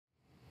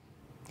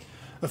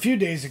A few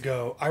days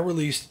ago, I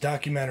released a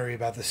documentary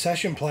about the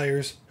session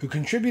players who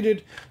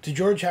contributed to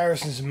George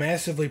Harrison's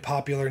massively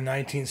popular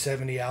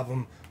 1970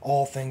 album,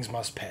 All Things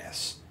Must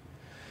Pass.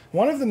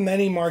 One of the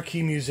many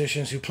marquee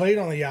musicians who played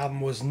on the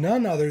album was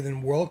none other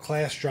than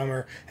world-class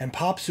drummer and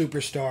pop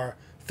superstar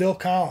Phil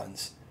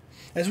Collins.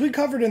 As we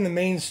covered in the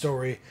main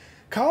story,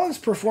 Collins'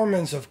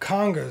 performance of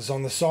congas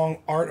on the song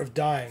Art of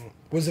Dying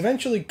was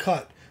eventually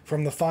cut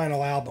from the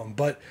final album,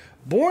 but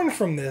born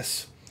from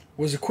this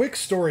was a quick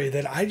story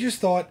that I just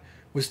thought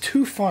was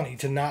too funny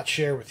to not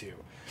share with you.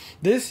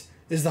 This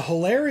is the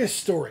hilarious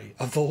story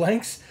of the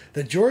lengths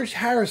that George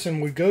Harrison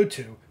would go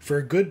to for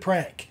a good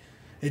prank.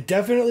 It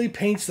definitely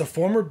paints the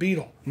former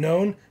Beatle,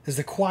 known as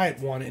the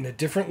Quiet One, in a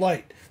different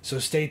light, so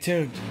stay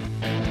tuned.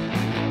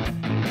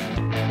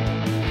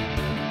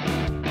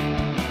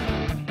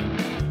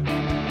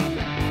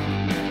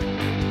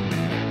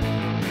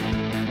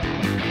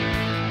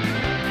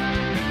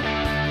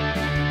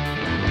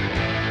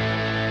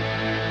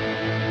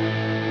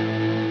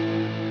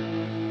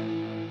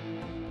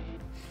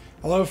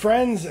 Hello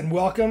friends, and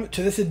welcome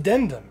to this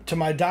addendum to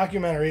my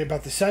documentary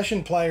about the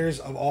session players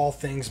of All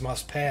Things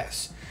Must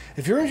Pass.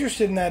 If you're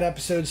interested in that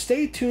episode,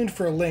 stay tuned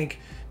for a link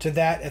to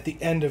that at the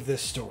end of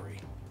this story.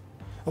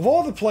 Of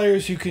all the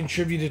players who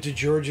contributed to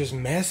George's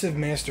massive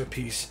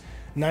masterpiece,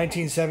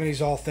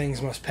 1970's All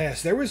Things Must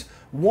Pass, there was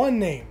one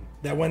name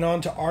that went on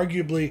to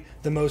arguably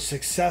the most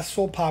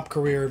successful pop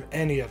career of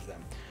any of them.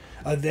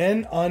 A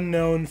then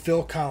unknown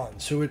Phil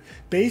Collins, who would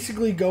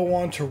basically go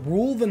on to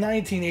rule the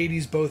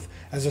 1980s both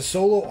as a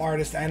solo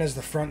artist and as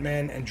the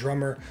frontman and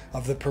drummer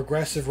of the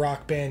progressive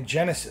rock band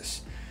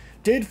Genesis,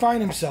 did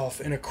find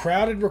himself in a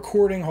crowded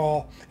recording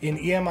hall in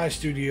EMI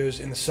Studios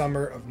in the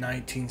summer of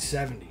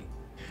 1970.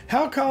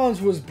 How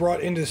Collins was brought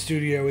into the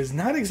studio is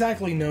not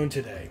exactly known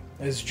today.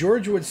 As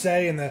George would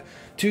say in the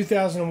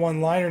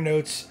 2001 liner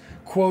notes,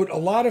 quote, "A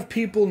lot of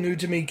people new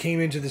to me came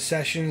into the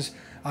sessions,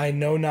 I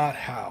know not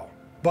how."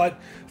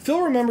 But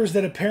Phil remembers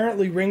that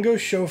apparently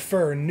Ringo's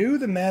chauffeur knew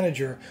the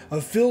manager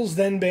of Phil's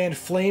then band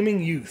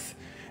Flaming Youth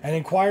and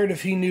inquired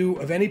if he knew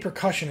of any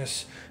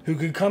percussionists who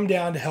could come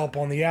down to help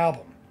on the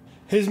album.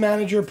 His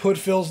manager put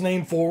Phil's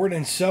name forward,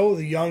 and so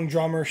the young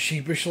drummer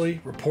sheepishly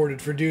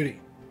reported for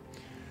duty.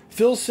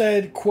 Phil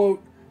said,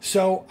 quote,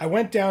 "So I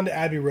went down to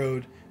Abbey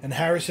Road, and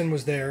Harrison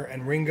was there,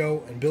 and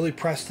Ringo, and Billy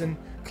Preston,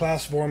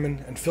 Klaus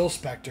Vormann, and Phil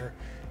Spector,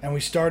 and we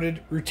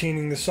started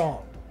routining the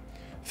song.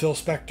 Phil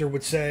Spector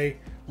would say,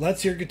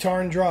 'Let's hear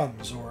guitar and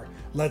drums,' or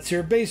 'Let's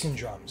hear bass and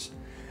drums.'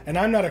 And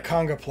I'm not a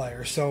conga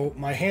player, so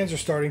my hands are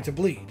starting to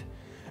bleed.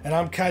 And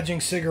I'm cadging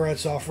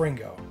cigarettes off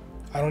Ringo.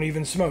 I don't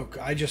even smoke,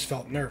 I just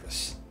felt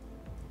nervous."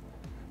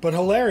 But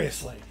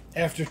hilariously,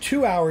 after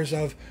 2 hours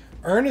of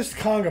earnest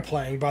conga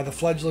playing by the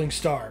fledgling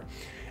star,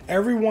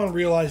 everyone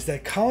realized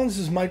that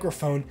Collins'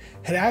 microphone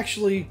had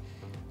actually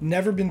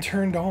never been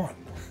turned on.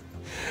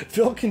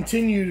 Phil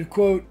continued,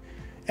 quote,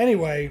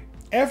 "Anyway,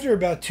 after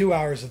about 2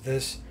 hours of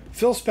this,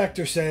 Phil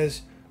Spector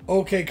says,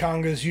 'Okay,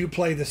 congas, you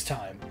play this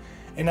time.'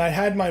 And I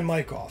had my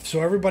mic off,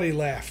 so everybody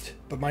laughed,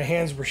 but my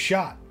hands were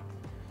shot."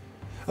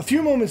 A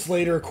few moments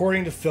later,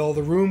 according to Phil,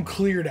 the room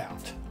cleared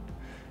out.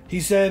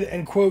 He said,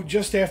 and quote,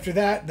 "Just after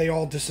that, they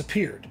all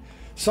disappeared.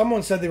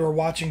 Someone said they were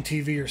watching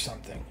TV or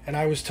something, and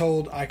I was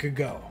told I could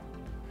go."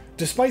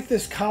 Despite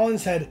this,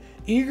 Collins had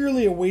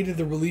eagerly awaited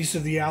the release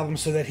of the album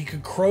so that he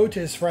could crow to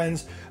his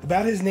friends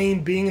about his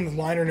name being in the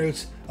liner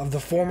notes of the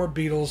former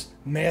Beatles'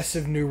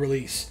 massive new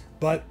release.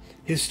 But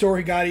his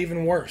story got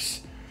even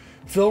worse.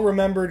 Phil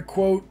remembered,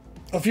 quote,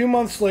 "A few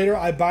months later,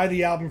 I buy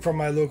the album from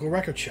my local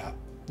record shop,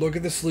 look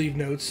at the sleeve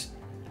notes,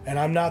 and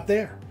I'm not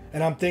there.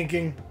 And I'm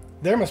thinking,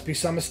 there must be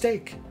some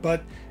mistake,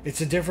 but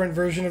it's a different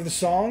version of the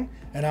song,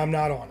 and I'm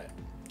not on it."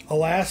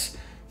 Alas,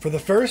 for the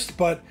first,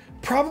 but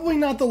probably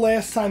not the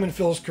last time in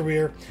Phil's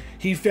career,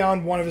 he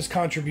found one of his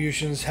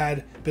contributions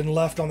had been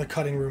left on the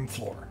cutting room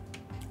floor.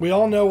 We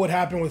all know what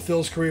happened with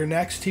Phil's career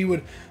next. He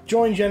would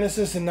join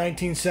Genesis in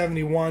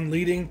 1971,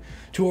 leading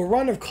to a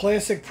run of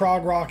classic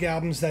prog rock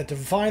albums that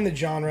defined the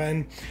genre,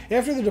 and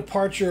after the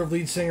departure of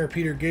lead singer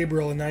Peter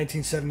Gabriel in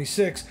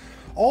 1976,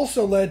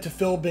 also led to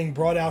Phil being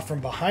brought out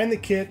from behind the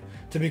kit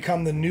to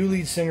become the new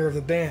lead singer of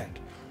the band.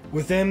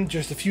 Within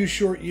just a few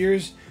short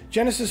years,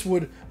 Genesis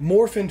would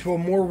morph into a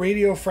more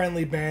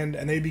radio-friendly band,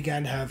 and they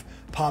began to have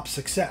pop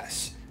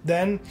success.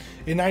 Then,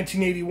 in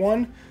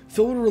 1981,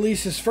 Phil would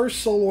release his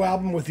first solo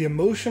album with the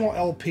emotional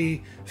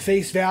LP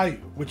Face Value,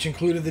 which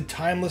included the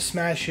timeless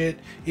smash hit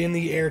In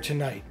the Air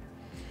Tonight.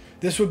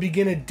 This would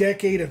begin a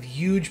decade of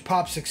huge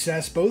pop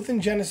success, both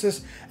in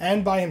Genesis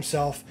and by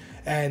himself,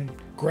 and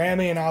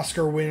Grammy and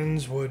Oscar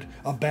wins would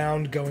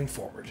abound going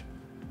forward.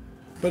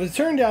 But it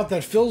turned out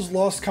that Phil's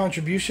lost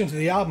contribution to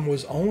the album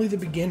was only the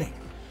beginning.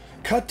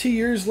 Cut 2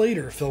 years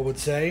later, Phil would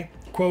say,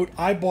 quote,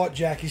 "I bought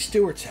Jackie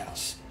Stewart's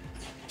house."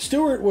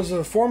 Stewart was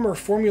a former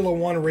Formula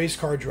One race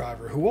car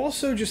driver who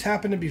also just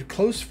happened to be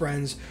close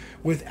friends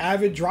with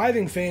avid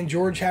driving fan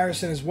George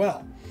Harrison as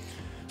well.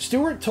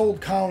 Stewart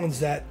told Collins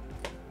that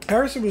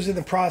Harrison was in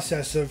the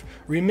process of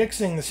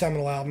remixing the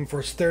seminal album for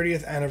its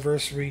 30th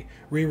anniversary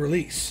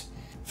re-release.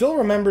 Phil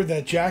remembered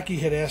that Jackie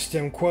had asked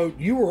him, quote,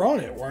 "You were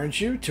on it,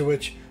 weren't you?" To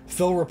which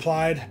Phil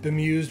replied,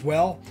 bemused,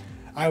 "Well,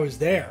 I was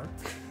there."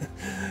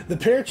 The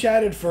pair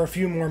chatted for a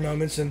few more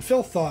moments, and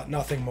Phil thought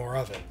nothing more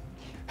of it.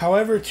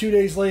 However, 2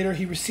 days later,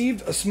 he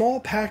received a small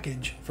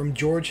package from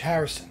George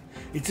Harrison.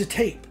 It's a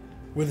tape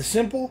with a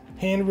simple,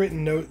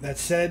 handwritten note that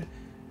said,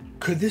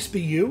 "Could this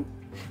be you?"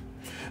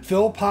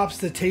 Phil pops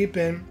the tape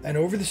in, and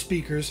over the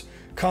speakers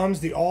comes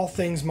the All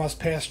Things Must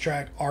Pass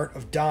track, Art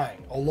of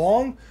Dying,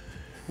 along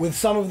with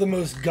some of the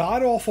most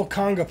god-awful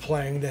conga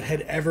playing that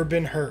had ever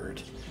been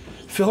heard.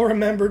 Phil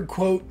remembered,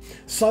 quote,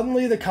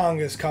 "Suddenly the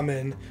congas come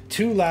in,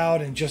 too loud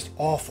and just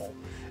awful."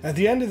 At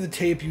the end of the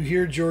tape, you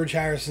hear George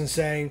Harrison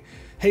saying,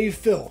 "Hey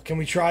Phil, can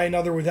we try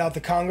another without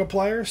the conga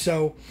player?"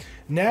 So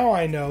now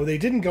I know they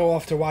didn't go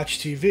off to watch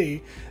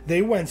TV.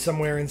 They went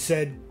somewhere and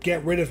said,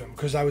 "Get rid of him,"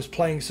 because I was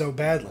playing so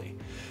badly.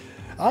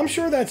 I'm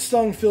sure that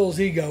stung Phil's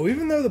ego,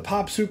 even though the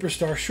pop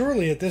superstar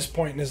surely at this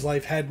point in his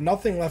life had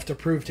nothing left to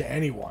prove to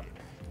anyone.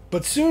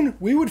 But soon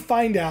we would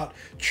find out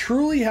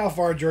truly how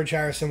far George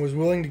Harrison was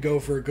willing to go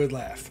for a good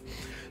laugh.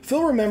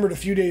 Phil remembered a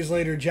few days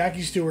later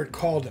Jackie Stewart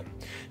called him.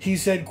 He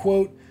said,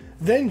 quote,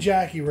 "Then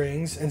Jackie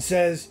rings and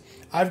says,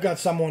 'I've got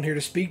someone here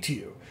to speak to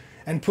you,'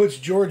 and puts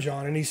George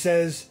on, and he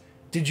says,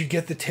 'Did you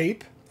get the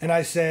tape?' And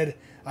I said,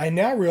 'I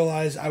now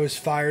realize I was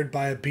fired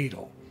by a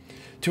Beatle.'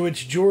 To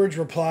which George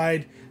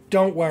replied,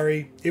 'Don't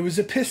worry, it was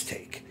a piss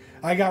take.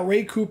 I got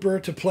Ray Cooper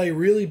to play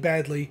really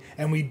badly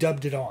and we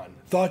dubbed it on.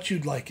 Thought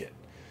you'd like it.'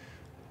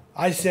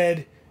 I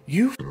said,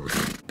 'You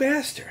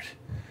bastard.'"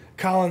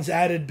 Collins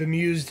added,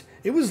 bemused,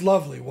 "It was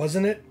lovely,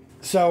 wasn't it?"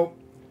 So,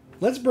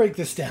 let's break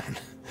this down.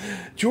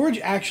 George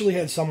actually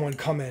had someone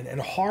come in and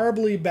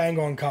horribly bang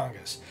on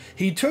congas.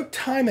 He took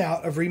time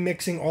out of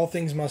remixing All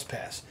Things Must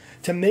Pass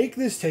to make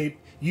this tape,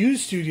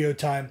 use studio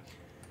time,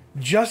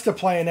 just to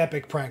play an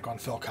epic prank on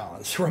Phil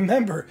Collins.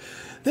 Remember,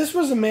 this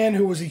was a man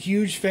who was a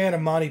huge fan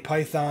of Monty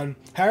Python.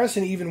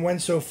 Harrison even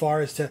went so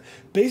far as to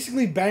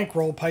basically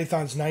bankroll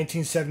Python's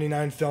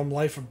 1979 film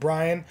Life of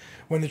Brian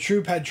when the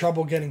troupe had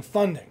trouble getting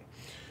funding.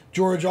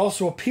 George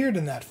also appeared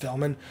in that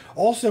film, and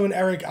also in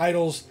Eric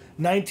Idle's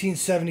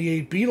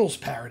 1978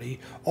 Beatles parody,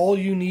 All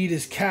You Need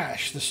Is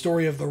Cash, the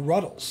story of the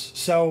Ruddles.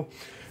 So,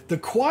 the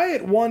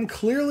quiet one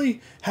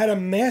clearly had a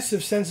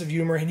massive sense of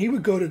humor, and he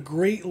would go to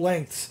great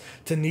lengths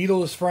to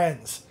needle his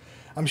friends.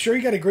 I'm sure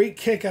he got a great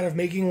kick out of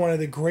making one of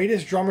the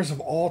greatest drummers of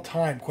all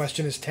time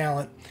question his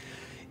talent,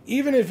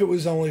 even if it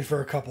was only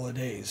for a couple of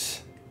days.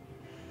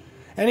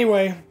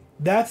 Anyway,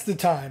 that's the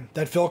time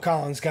that Phil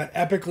Collins got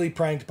epically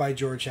pranked by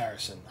George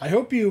Harrison. I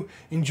hope you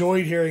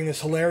enjoyed hearing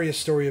this hilarious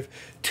story of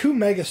two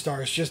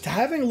megastars just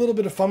having a little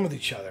bit of fun with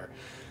each other.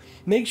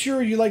 Make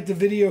sure you like the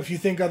video if you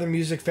think other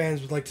music fans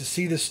would like to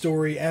see this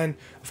story, and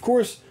of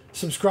course,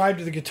 subscribe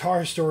to the Guitar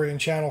Historian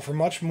channel for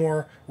much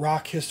more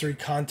rock history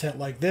content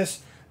like this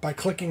by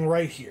clicking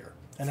right here.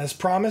 And as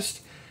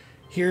promised,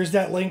 here's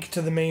that link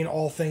to the main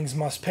All Things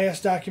Must Pass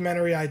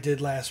documentary I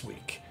did last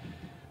week.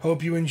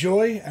 Hope you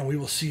enjoy, and we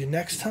will see you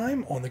next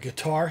time on the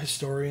Guitar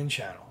Historian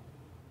channel.